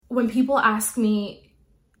when people ask me,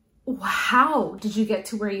 how did you get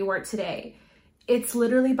to where you are today? It's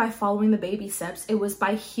literally by following the baby steps. It was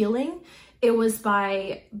by healing. It was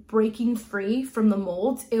by breaking free from the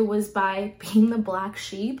mold. It was by being the black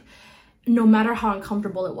sheep, no matter how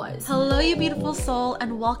uncomfortable it was. Hello, you beautiful soul,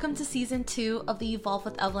 and welcome to season 2 of the Evolve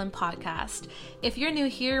with Evelyn podcast. If you're new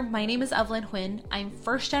here, my name is Evelyn Huynh. I'm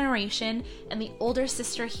first generation and the older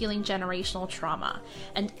sister healing generational trauma.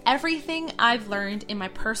 And everything I've learned in my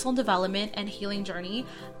personal development and healing journey,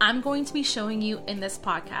 I'm going to be showing you in this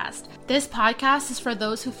podcast. This podcast is for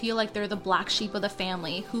those who feel like they're the black sheep of the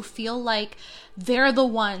family, who feel like they're the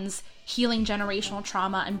ones healing generational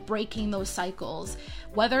trauma and breaking those cycles.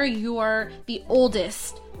 Whether you're the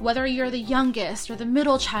oldest, whether you're the youngest or the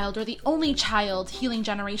middle child or the only child healing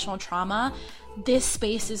generational trauma, this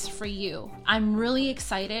space is for you. I'm really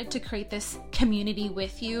excited to create this community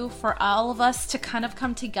with you, for all of us to kind of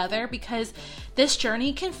come together, because this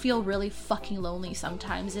journey can feel really fucking lonely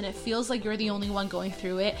sometimes, and it feels like you're the only one going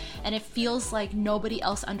through it, and it feels like nobody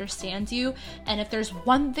else understands you. And if there's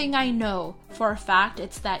one thing I know for a fact,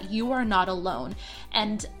 it's that you are not alone.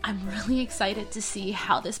 And I'm really excited to see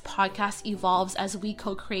how this podcast evolves as we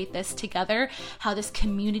co-create this together, how this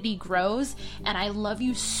community grows, and I love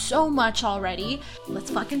you so much already.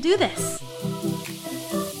 Let's fucking do this.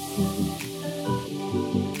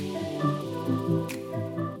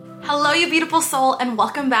 Hello, you beautiful soul, and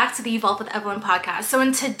welcome back to the Evolve with Evelyn podcast. So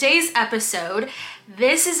in today's episode,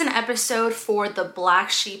 this is an episode for the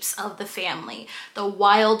black sheeps of the family, the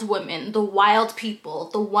wild women, the wild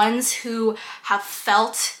people, the ones who have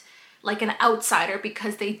felt like an outsider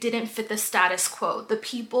because they didn't fit the status quo, the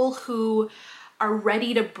people who are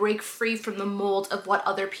ready to break free from the mold of what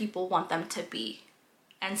other people want them to be.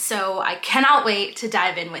 And so I cannot wait to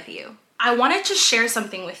dive in with you. I wanted to share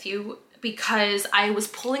something with you because I was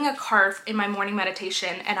pulling a card in my morning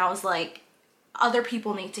meditation and I was like, other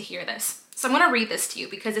people need to hear this. So I'm gonna read this to you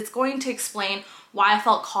because it's going to explain why I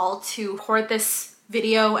felt called to record this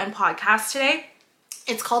video and podcast today.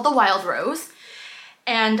 It's called The Wild Rose.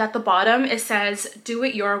 And at the bottom it says, do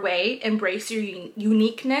it your way, embrace your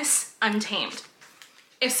uniqueness untamed.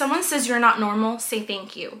 If someone says you're not normal, say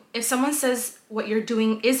thank you. If someone says what you're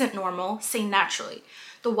doing isn't normal, say naturally.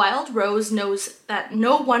 The wild rose knows that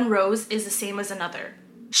no one rose is the same as another.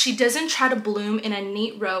 She doesn't try to bloom in a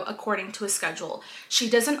neat row according to a schedule. She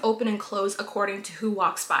doesn't open and close according to who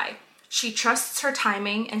walks by. She trusts her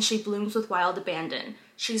timing and she blooms with wild abandon.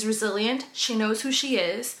 She's resilient. She knows who she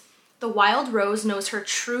is. The wild rose knows her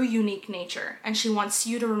true unique nature, and she wants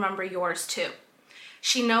you to remember yours too.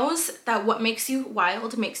 She knows that what makes you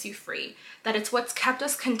wild makes you free, that it's what's kept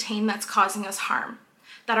us contained that's causing us harm,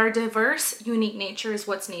 that our diverse, unique nature is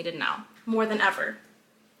what's needed now, more than ever.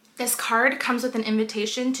 This card comes with an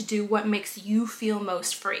invitation to do what makes you feel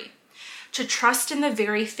most free, to trust in the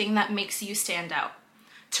very thing that makes you stand out,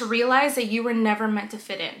 to realize that you were never meant to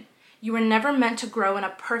fit in. You were never meant to grow in a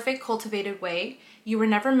perfect, cultivated way. You were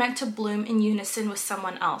never meant to bloom in unison with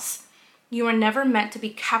someone else. You were never meant to be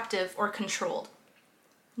captive or controlled.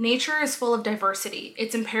 Nature is full of diversity.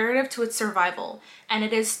 It's imperative to its survival, and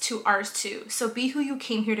it is to ours too. So be who you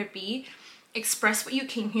came here to be, express what you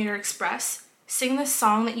came here to express, sing the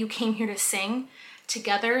song that you came here to sing.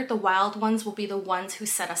 Together, the wild ones will be the ones who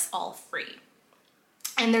set us all free.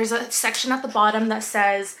 And there's a section at the bottom that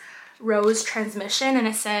says Rose Transmission, and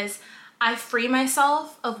it says, I free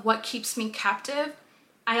myself of what keeps me captive.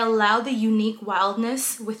 I allow the unique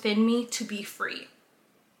wildness within me to be free.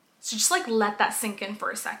 So just like let that sink in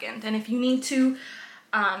for a second. And if you need to,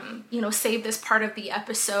 save this part of the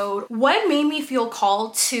episode, what made me feel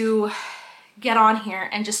called to get on here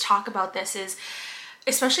and just talk about this is,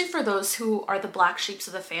 especially for those who are the black sheeps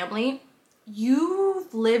of the family,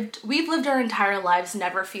 we've lived our entire lives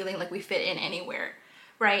never feeling like we fit in anywhere,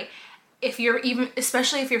 right?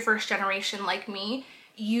 Especially if you're first generation like me,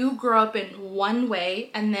 you grew up in one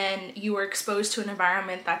way and then you were exposed to an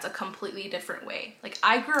environment that's a completely different way. Like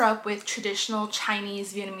I grew up with traditional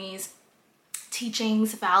Chinese, Vietnamese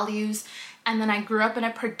teachings, values, and then I grew up in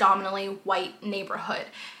a predominantly white neighborhood.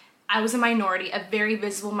 I was a minority, a very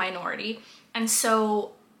visible minority. And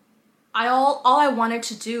so all I wanted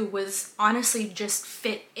to do was honestly just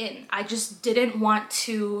fit in. I just didn't want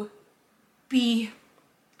to be,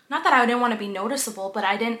 not that I didn't want to be noticeable, but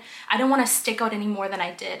I didn't want to stick out any more than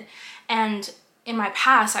I did. And in my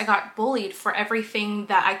past, I got bullied for everything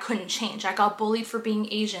that I couldn't change. I got bullied for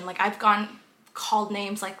being Asian. Like I've gone called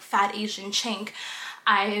names like fat Asian chink.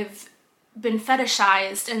 I've been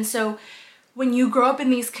fetishized. And so when you grow up in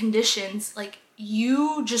these conditions, like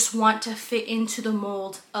you just want to fit into the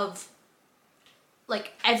mold of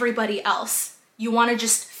like everybody else. You want to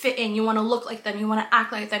just fit in, you want to look like them, you want to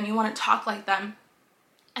act like them, you want to talk like them.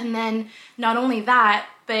 And then not only that,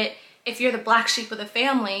 but if you're the black sheep of the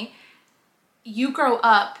family, you grow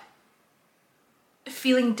up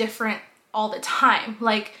feeling different all the time.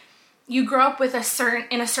 Like, you grow up with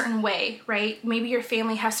in a certain way, right? Maybe your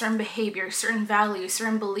family has certain behaviors, certain values,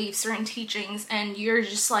 certain beliefs, certain teachings, and you're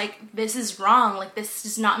just like, this is wrong. Like, this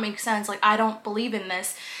does not make sense. Like, I don't believe in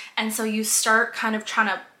this. And so you start kind of trying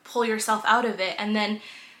to pull yourself out of it, and then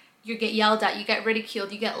you get yelled at, you get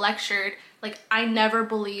ridiculed, you get lectured. Like, I never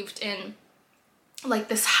believed in like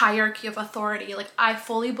this hierarchy of authority. Like, I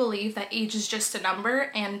fully believe that age is just a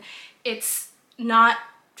number, and it's not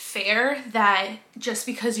fair that just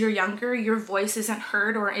because you're younger, your voice isn't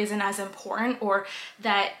heard or isn't as important, or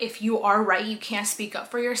that if you are right, you can't speak up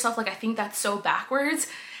for yourself. Like, I think that's so backwards.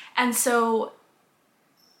 And so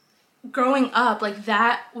growing up, like,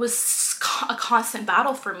 that was a constant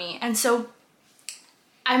battle for me. And so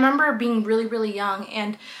I remember being really, really young,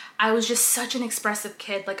 and I was just such an expressive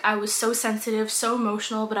kid. Like, I was so sensitive, so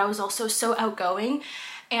emotional, but I was also so outgoing.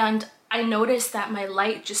 And I noticed that my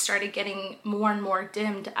light just started getting more and more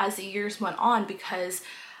dimmed as the years went on because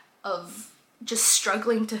of just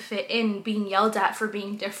struggling to fit in, being yelled at for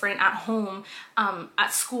being different at home,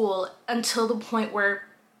 at school, until the point where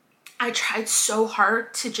I tried so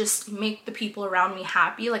hard to just make the people around me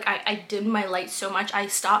happy. Like, I dimmed my light so much. I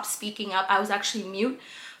stopped speaking up. I was actually mute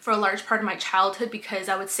for a large part of my childhood because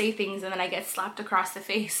I would say things and then I get slapped across the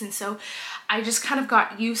face. And so I just kind of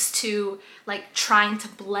got used to like trying to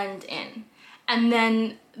blend in. And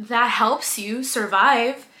then that helps you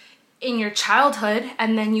survive in your childhood,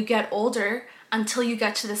 and then you get older until you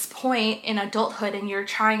get to this point in adulthood and you're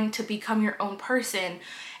trying to become your own person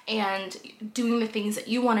and doing the things that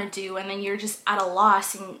you want to do, and then you're just at a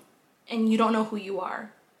loss and you don't know who you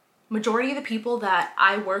are. Majority of the people that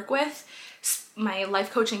I work with, my life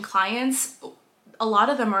coaching clients, a lot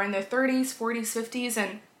of them are in their 30s, 40s, 50s,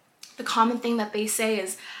 and the common thing that they say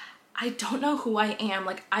is, I don't know who I am.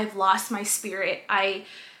 Like, I've lost my spirit. I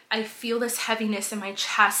feel this heaviness in my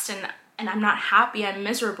chest, and I'm not happy. I'm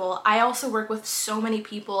miserable. I also work with so many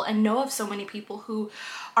people and know of so many people who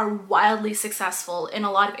are wildly successful in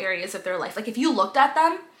a lot of areas of their life. Like, if you looked at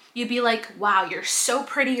them, you'd be like, wow, you're so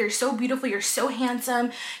pretty, you're so beautiful, you're so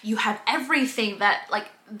handsome, you have everything that like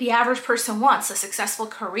the average person wants. A successful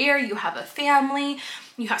career, you have a family,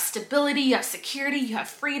 you have stability, you have security, you have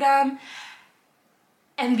freedom.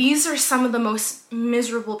 And these are some of the most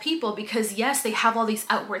miserable people because yes, they have all these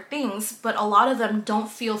outward things, but a lot of them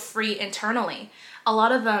don't feel free internally. A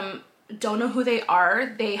lot of them don't know who they are.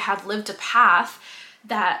 They have lived a path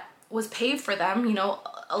that was paved for them. You know,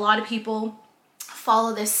 a lot of people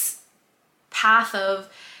follow this path of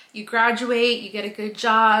you graduate, you get a good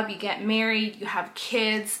job, you get married, you have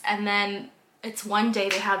kids, and then it's one day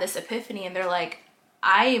they have this epiphany and they're like,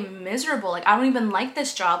 I am miserable. Like, I don't even like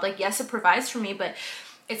this job. Like, yes, it provides for me, but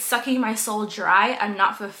it's sucking my soul dry. I'm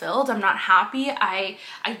not fulfilled. I'm not happy. I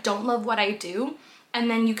don't love what I do. And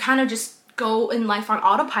then you kind of just go in life on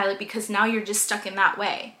autopilot because now you're just stuck in that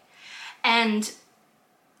way. And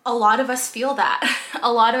a lot of us feel that.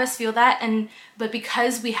 A lot of us feel that. But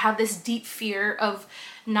because we have this deep fear of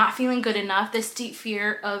not feeling good enough, this deep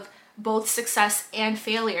fear of both success and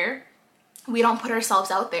failure, we don't put ourselves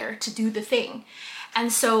out there to do the thing.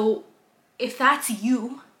 And so if that's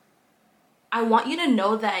you, I want you to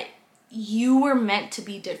know that you were meant to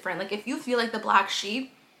be different. Like, if you feel like the black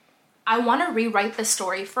sheep, I want to rewrite the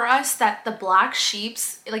story for us that the black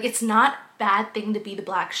sheeps, like, it's not a bad thing to be the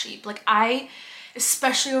black sheep. Like, I,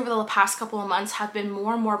 especially over the past couple of months, have been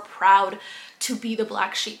more and more proud to be the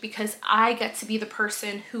black sheep because I get to be the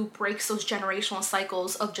person who breaks those generational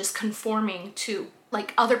cycles of just conforming to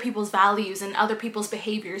like other people's values and other people's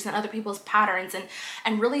behaviors and other people's patterns,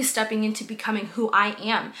 and really stepping into becoming who I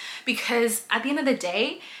am. Because at the end of the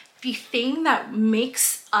day, the thing that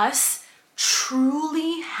makes us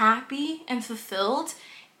truly happy and fulfilled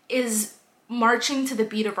is marching to the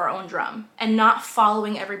beat of our own drum and not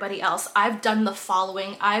following everybody else. I've done the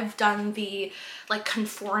following, I've done the like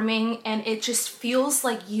conforming, and it just feels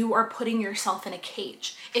like you are putting yourself in a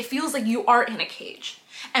cage. It feels like you are in a cage.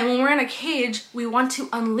 And when we're in a cage, we want to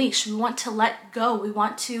unleash, we want to let go, we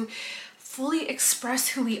want to fully express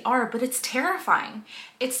who we are, but it's terrifying.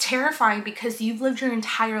 It's terrifying because you've lived your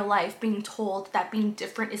entire life being told that being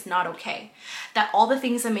different is not okay, that all the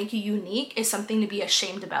things that make you unique is something to be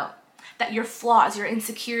ashamed about, that your flaws, your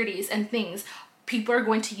insecurities and things, people are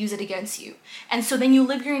going to use it against you. And so then you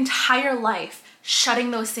live your entire life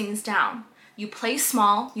shutting those things down. You play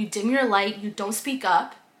small, you dim your light, you don't speak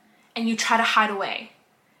up, and you try to hide away.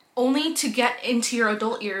 only to get into your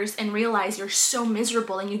adult years and realize you're so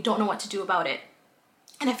miserable and you don't know what to do about it.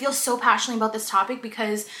 And I feel so passionately about this topic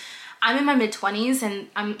because I'm in my mid-20s and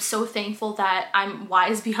I'm so thankful that I'm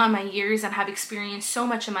wise beyond my years and have experienced so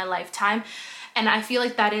much in my lifetime. And I feel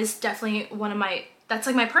like that is definitely that's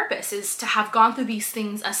like my purpose, is to have gone through these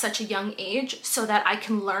things at such a young age so that I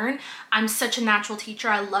can learn. I'm such a natural teacher.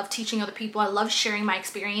 I love teaching other people. I love sharing my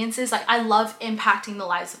experiences. Like, I love impacting the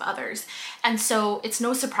lives of others. And so it's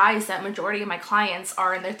no surprise that majority of my clients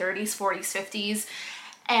are in their 30s, 40s, 50s.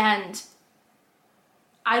 And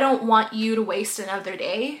I don't want you to waste another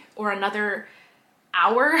day or another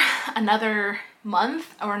hour, another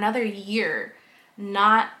month, or another year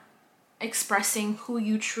not expressing who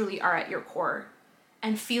you truly are at your core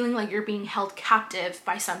and feeling like you're being held captive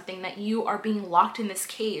by something, that you are being locked in this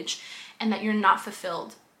cage and that you're not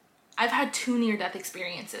fulfilled. I've had 2 near-death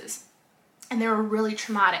experiences and they were really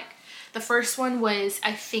traumatic. The first one was,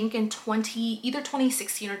 I think, in either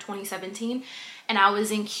 2016 or 2017. And I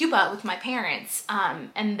was in Cuba with my parents,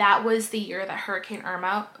 and that was the year that Hurricane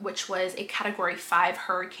Irma, which was a Category 5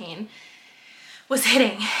 hurricane, was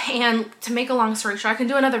hitting. And to make a long story short, I can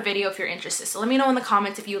do another video if you're interested. So let me know in the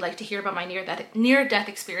comments if you would like to hear about my near-death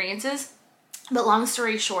experiences. But long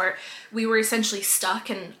story short, we were essentially stuck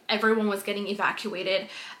and everyone was getting evacuated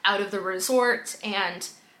out of the resort, and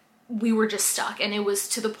we were just stuck. And it was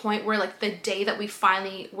to the point where, like, the day that we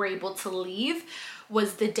finally were able to leave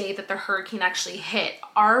was the day that the hurricane actually hit.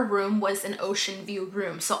 Our room was an ocean view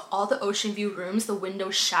room. So all the ocean view rooms, the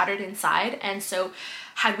windows shattered inside. And so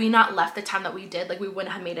had we not left the time that we did, like, we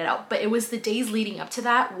wouldn't have made it out. But it was the days leading up to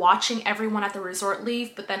that, watching everyone at the resort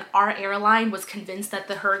leave. But then our airline was convinced that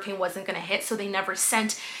the hurricane wasn't gonna hit, so they never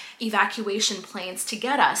sent evacuation planes to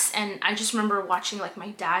get us. And I just remember watching, like,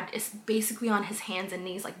 my dad is basically on his hands and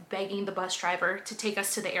knees, like, begging the bus driver to take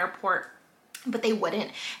us to the airport. But they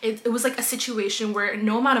wouldn't. It was like a situation where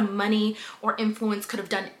no amount of money or influence could have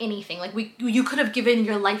done anything. Like, you could have given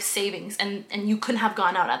your life savings and you couldn't have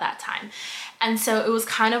gone out at that time. And so it was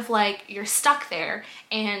kind of like you're stuck there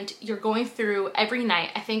and you're going through every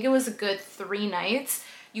night. I think it was a good 3 nights.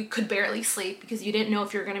 You could barely sleep because you didn't know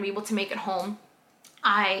if you were going to be able to make it home.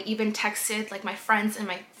 I even texted, like, my friends and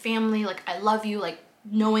my family, like, I love you, like,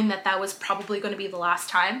 knowing that that was probably going to be the last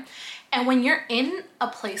time. And when you're in a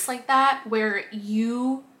place like that where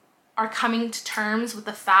you are coming to terms with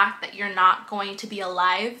the fact that you're not going to be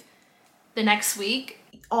alive the next week,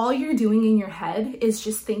 all you're doing in your head is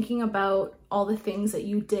just thinking about all the things that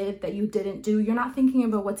you did that you didn't do. You're not thinking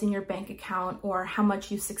about what's in your bank account or how much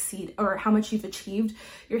you succeed or how much you've achieved.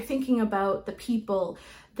 You're thinking about the people,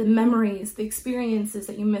 the memories, the experiences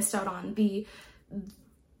that you missed out on,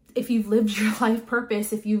 if you've lived your life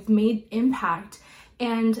purpose, if you've made impact.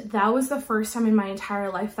 And that was the first time in my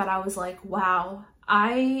entire life that I was like, wow,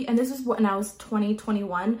 and this is when I was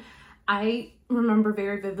 21. I remember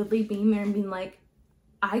very vividly being there and being like,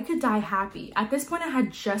 I could die happy. At this point, I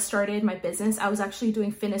had just started my business. I was actually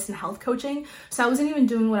doing fitness and health coaching. So I wasn't even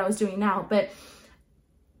doing what I was doing now. But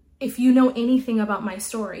if you know anything about my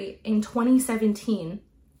story, in 2017,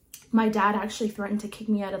 my dad actually threatened to kick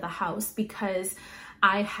me out of the house because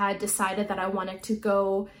I had decided that I wanted to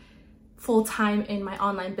go full-time in my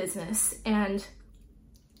online business. And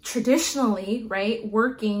traditionally, right,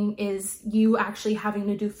 working is you actually having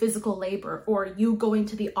to do physical labor or you going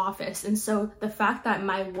to the office. And so the fact that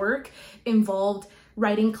my work involved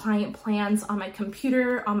writing client plans on my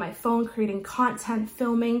computer, on my phone, creating content,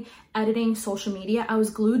 filming, editing, social media, I was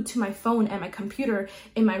glued to my phone and my computer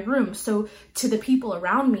in my room. So to the people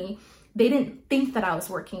around me, they didn't think that I was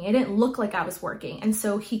working. It didn't look like I was working. And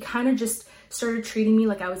so he kind of just started treating me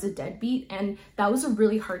like I was a deadbeat. And that was a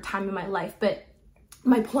really hard time in my life. But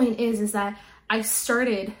my point is that I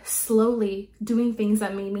started slowly doing things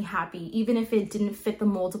that made me happy, even if it didn't fit the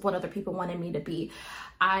mold of what other people wanted me to be.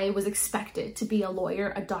 I was expected to be a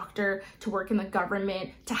lawyer, a doctor, to work in the government,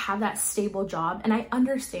 to have that stable job. And I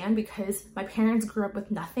understand because my parents grew up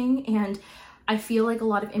with nothing. And I feel like a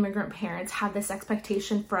lot of immigrant parents have this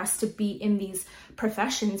expectation for us to be in these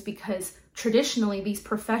professions because traditionally these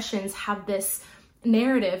professions have this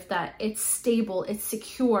narrative that it's stable, it's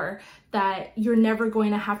secure, that you're never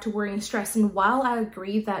going to have to worry and stress. And while I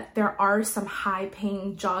agree that there are some high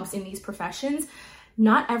paying jobs in these professions,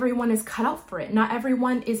 not everyone is cut out for it. Not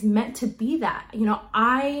everyone is meant to be that. You know,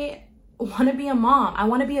 I want to be a mom. I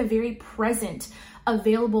want to be a very present,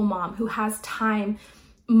 available mom who has time,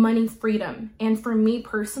 money, freedom. And for me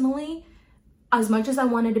personally, as much as I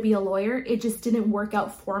wanted to be a lawyer, it just didn't work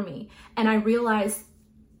out for me. And I realized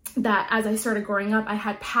that as I started growing up, I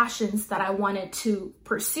had passions that I wanted to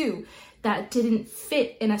pursue that didn't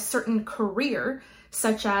fit in a certain career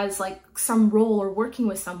such as like some role or working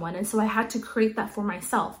with someone. And so I had to create that for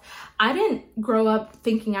myself. I didn't grow up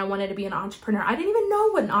thinking I wanted to be an entrepreneur. I didn't even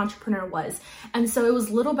know what an entrepreneur was. And so it was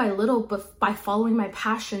little by little, but by following my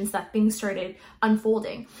passions, that things started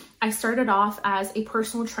unfolding. I started off as a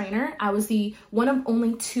personal trainer. I was the one of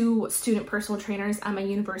only 2 student personal trainers at my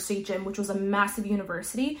university gym, which was a massive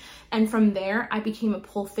university. And from there, I became a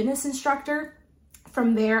pole fitness instructor.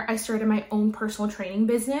 From there, I started my own personal training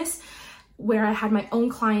business where I had my own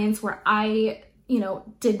clients, where I,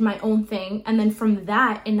 did my own thing. And then from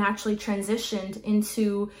that, it naturally transitioned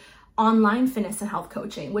into online fitness and health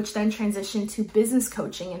coaching, which then transitioned to business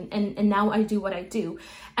coaching. And now I do what I do.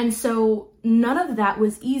 And so none of that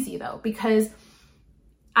was easy though, because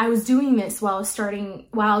I was doing this while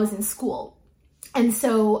I was in school. And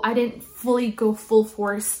so I didn't fully go full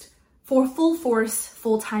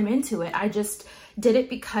time into it. I just did it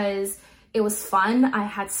because it was fun. I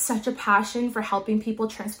had such a passion for helping people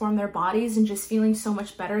transform their bodies and just feeling so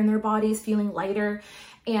much better in their bodies, feeling lighter.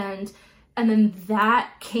 And then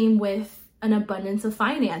that came with an abundance of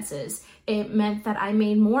finances. It meant that I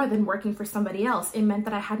made more than working for somebody else. It meant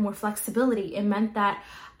that I had more flexibility. It meant that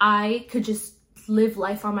I could just live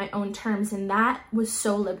life on my own terms. And that was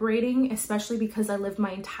so liberating, especially because I lived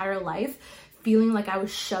my entire life feeling like I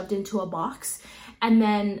was shoved into a box. And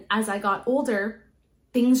then as I got older,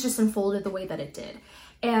 things just unfolded the way that it did.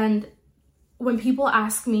 And when people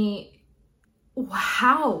ask me,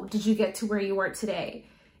 how did you get to where you are today?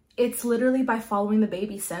 It's literally by following the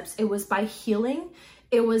baby steps. It was by healing.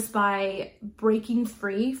 It was by breaking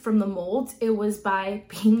free from the mold. It was by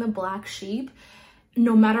being the black sheep,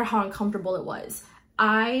 no matter how uncomfortable it was.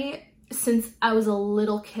 Since I was a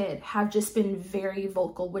little kid, have just been very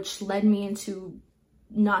vocal, which led me into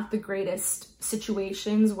not the greatest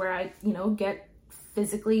situations where I, get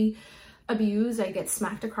physically abused. I get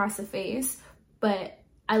smacked across the face. But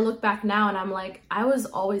I look back now and I'm like, I was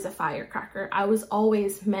always a firecracker. I was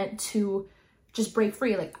always meant to just break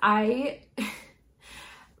free. Like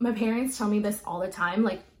my parents tell me this all the time.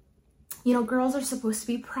 Like, girls are supposed to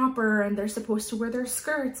be proper and they're supposed to wear their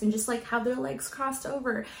skirts and just like have their legs crossed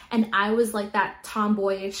over. And I was like that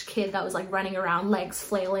tomboyish kid that was like running around, legs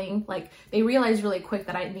flailing. Like they realized really quick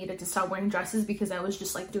that I needed to stop wearing dresses because I was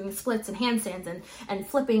just like doing splits and handstands and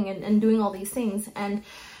flipping and doing all these things. And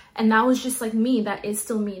that was just like me. That is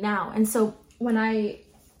still me now. And so when I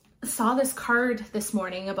saw this card this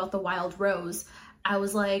morning about the wild rose, I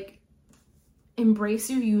was like, embrace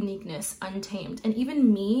your uniqueness untamed. And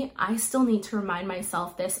even me, I still need to remind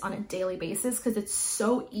myself this on a daily basis because it's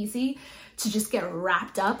so easy to just get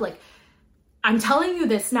wrapped up. Like I'm telling you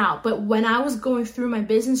this now, but when I was going through my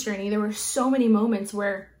business journey, there were so many moments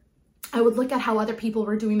where I would look at how other people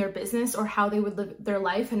were doing their business or how they would live their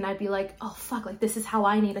life. And I'd be like, oh fuck, like this is how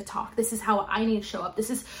I need to talk. This is how I need to show up. This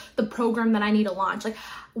is the program that I need to launch. Like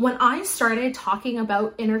when I started talking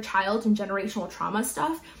about inner child and generational trauma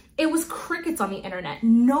stuff, it was crickets on the internet.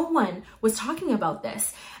 No one was talking about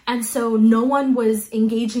this. And so no one was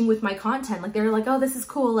engaging with my content. Like they were like, oh, this is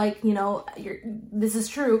cool. Like, this is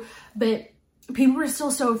true. But people were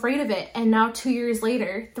still so afraid of it. And now 2 years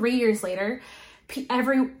later, 3 years later,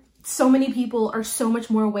 so many people are so much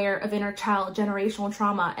more aware of inner child generational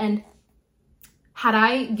trauma. And had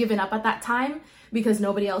I given up at that time because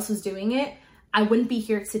nobody else was doing it, I wouldn't be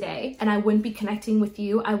here today and I wouldn't be connecting with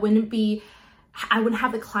you. I wouldn't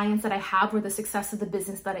have the clients that I have or the success of the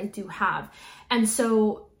business that I do have. And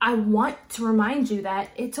so I want to remind you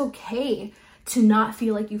that it's okay to not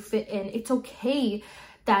feel like you fit in. It's okay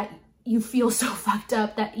that you feel so fucked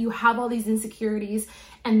up, that you have all these insecurities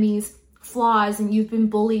and these flaws and you've been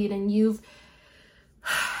bullied and you've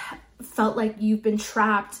felt like you've been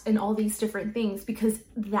trapped in all these different things, because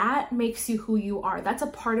that makes you who you are. That's a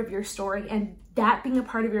part of your story, and that being a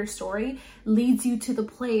part of your story leads you to the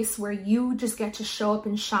place where you just get to show up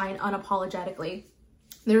and shine unapologetically.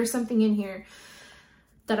 There is something in here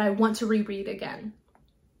that I want to reread again.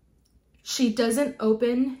 She doesn't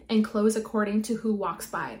open and close according to who walks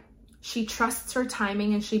by. She trusts her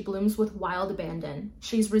timing and she blooms with wild abandon.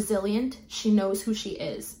 She's resilient. She knows who she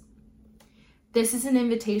is. This is an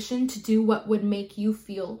invitation to do what would make you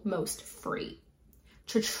feel most free.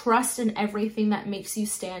 To trust in everything that makes you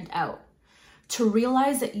stand out. To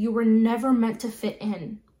realize that you were never meant to fit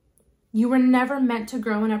in. You were never meant to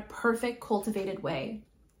grow in a perfect, cultivated way.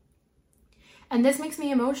 And this makes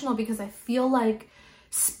me emotional because I feel like,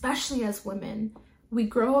 especially as women, we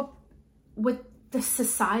grow up with the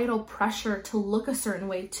societal pressure to look a certain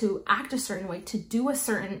way, to act a certain way, to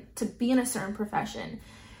be in a certain profession.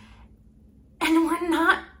 And we're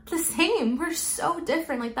not the same. We're so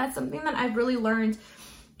different. Like that's something that I've really learned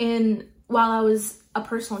in while I was a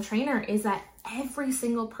personal trainer is that every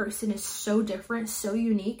single person is so different, so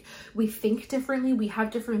unique. We think differently. We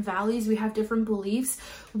have different values. We have different beliefs.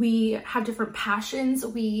 We have different passions.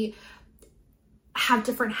 We have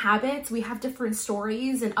different habits. We have different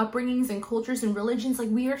stories and upbringings and cultures and religions. Like,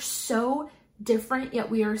 we are so different, yet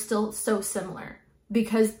we are still so similar.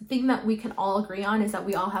 Because the thing that we can all agree on is that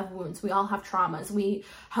we all have wounds. We all have traumas. We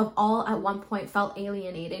have all at one point felt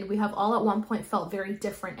alienated. We have all at one point felt very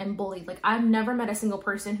different and bullied. Like, I've never met a single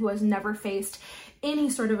person who has never faced any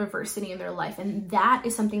sort of adversity in their life. And that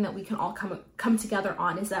is something that we can all come together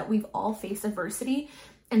on, is that we've all faced adversity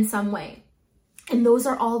in some way. And those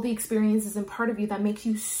are all the experiences and part of you that makes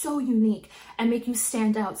you so unique and make you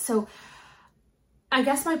stand out. So I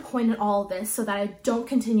guess my point in all of this, so that I don't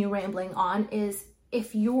continue rambling on, is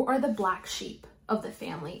if you are the black sheep of the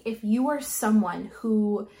family, if you are someone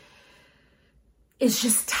who is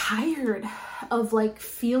just tired of like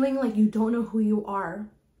feeling like you don't know who you are,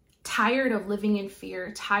 tired of living in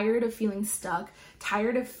fear, tired of feeling stuck,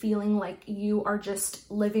 tired of feeling like you are just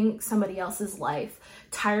living somebody else's life,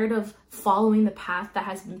 tired of following the path that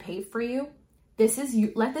has been paved for you, this is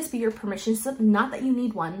you. Let this be your permission slip, not that you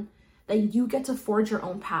need one, that you get to forge your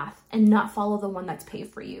own path and not follow the one that's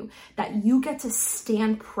paved for you, that you get to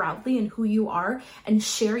stand proudly in who you are and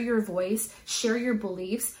share your voice, share your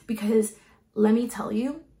beliefs, because let me tell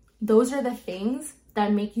you, those are the things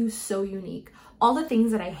that make you so unique. All the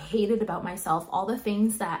things that I hated about myself, all the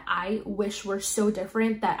things that I wish were so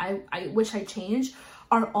different, that I wish I changed,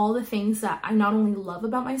 are all the things that I not only love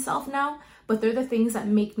about myself now, but they're the things that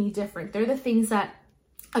make me different. They're the things that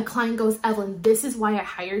a client goes, Evelyn, this is why I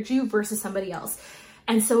hired you versus somebody else.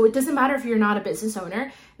 And so it doesn't matter if you're not a business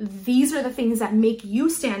owner. These are the things that make you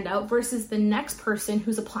stand out versus the next person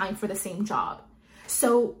who's applying for the same job.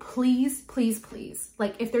 So please, please, please,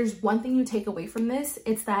 like, if there's one thing you take away from this,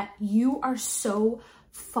 it's that you are so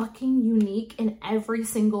fucking unique in every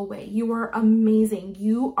single way. You are amazing.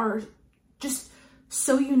 You are just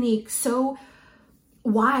so unique, so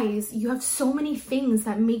wise. You have so many things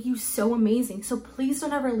that make you so amazing. So please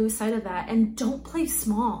don't ever lose sight of that, and don't play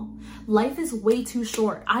small. Life is way too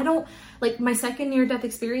short. My second near-death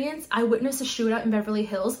experience, I witnessed a shootout in Beverly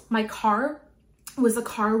Hills. My car was a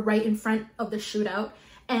car right in front of the shootout,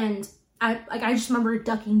 and I just remember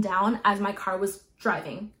ducking down as my car was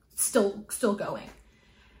driving, still going.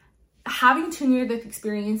 Having 2 near-death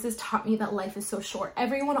experiences taught me that life is so short.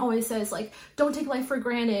 Everyone always says, like, don't take life for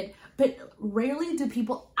granted, but rarely do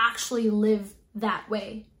people actually live that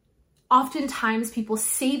way. Oftentimes people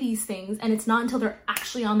say these things, and it's not until they're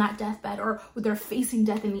actually on that deathbed or they're facing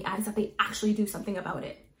death in the eyes that they actually do something about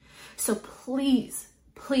it. So please,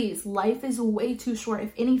 life is way too short.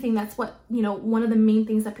 If anything, that's what, one of the main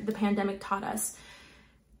things that the pandemic taught us.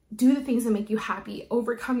 Do the things that make you happy,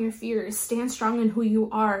 overcome your fears, stand strong in who you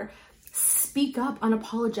are, speak up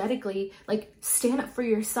unapologetically, like, stand up for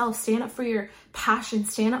yourself, stand up for your passion,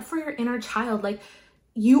 stand up for your inner child. Like,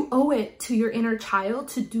 you owe it to your inner child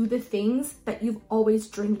to do the things that you've always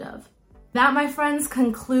dreamed of. That, my friends,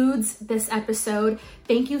 concludes this episode.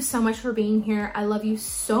 Thank you so much for being here. I love you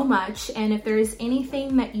so much. And if there is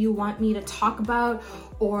anything that you want me to talk about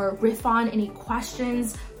or riff on, any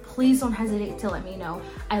questions, please don't hesitate to let me know.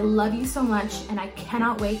 I love you so much, and I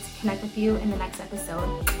cannot wait to connect with you in the next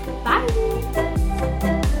episode.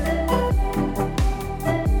 Bye!